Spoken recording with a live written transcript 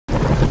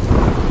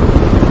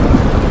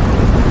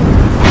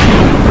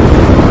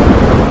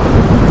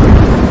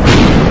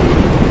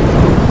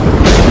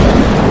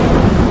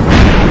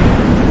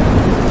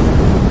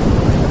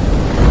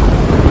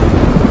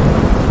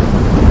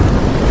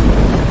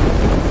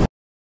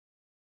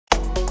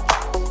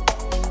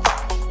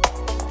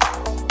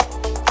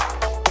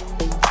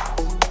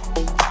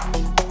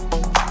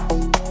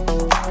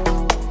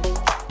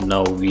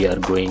we are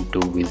going to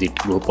visit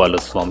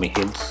Gopalaswamy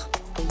Hills.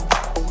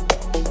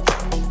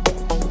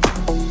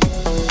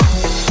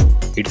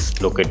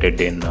 It's located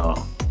in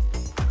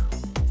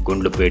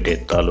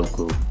Gundlupete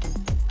Taluk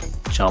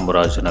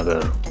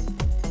Chamarajanagar,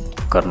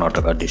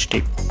 Karnataka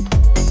district.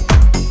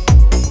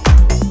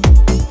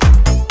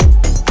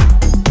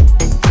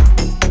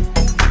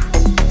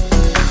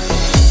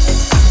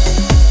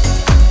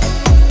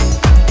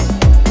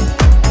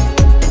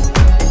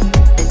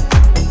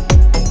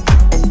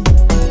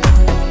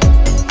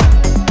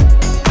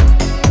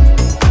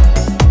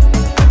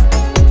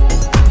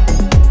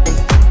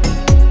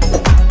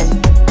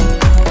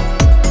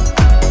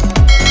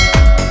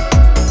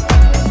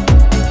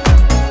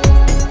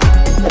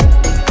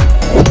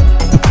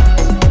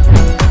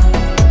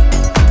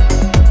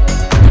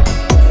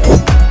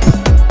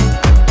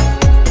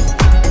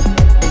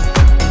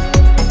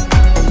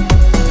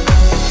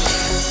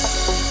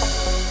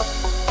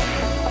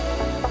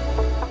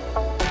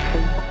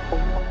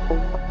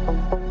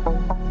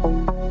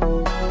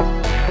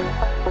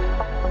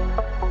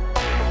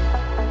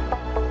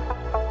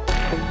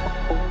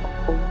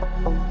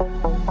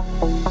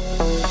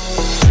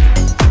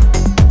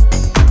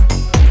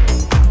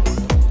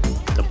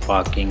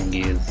 Parking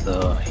is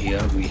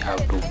here. We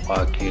have to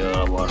park here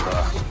our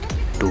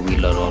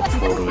two-wheeler or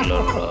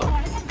four-wheeler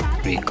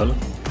vehicle.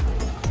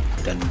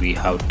 Then we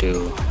have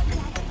to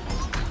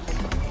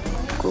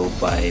go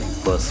by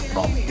bus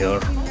from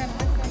here.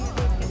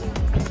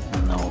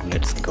 Now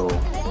let's go.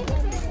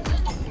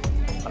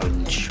 I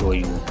will show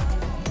you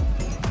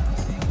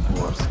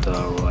what's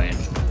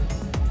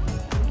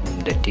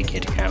the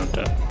ticket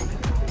counter.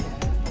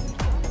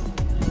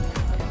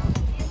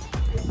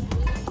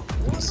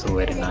 So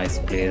very nice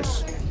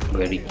place,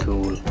 very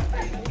cool.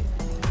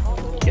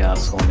 Yeah,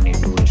 so many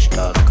tourists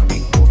are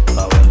coming for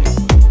traveling.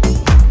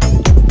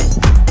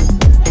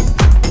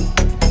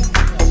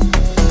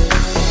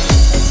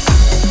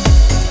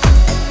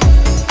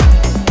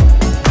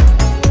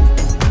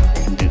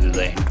 And this is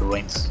the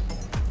entrance.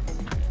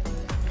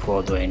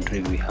 For the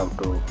entry we have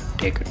to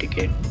take a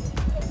ticket.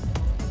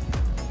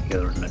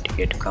 Here is the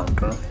ticket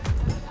counter.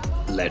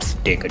 Let's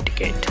take a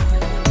ticket.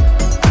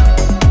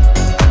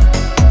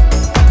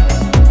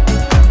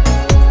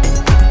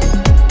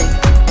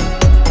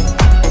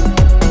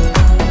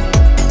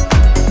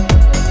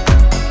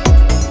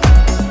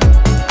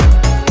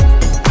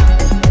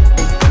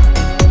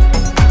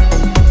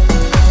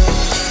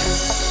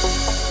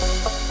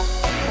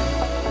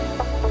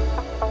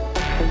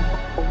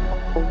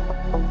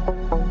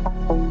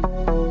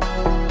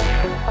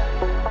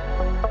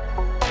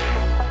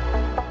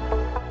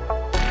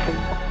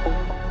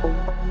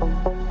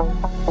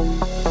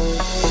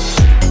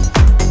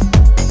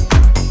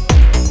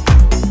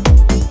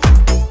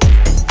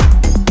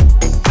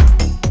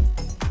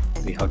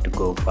 We have to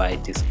go by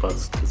this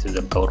bus. This is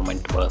a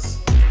government bus.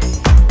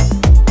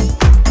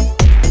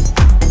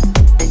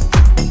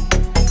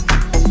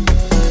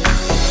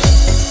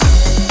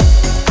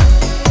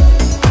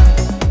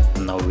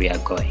 Now we are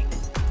going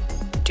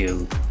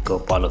to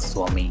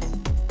Gopalaswamy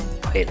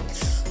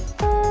Hills.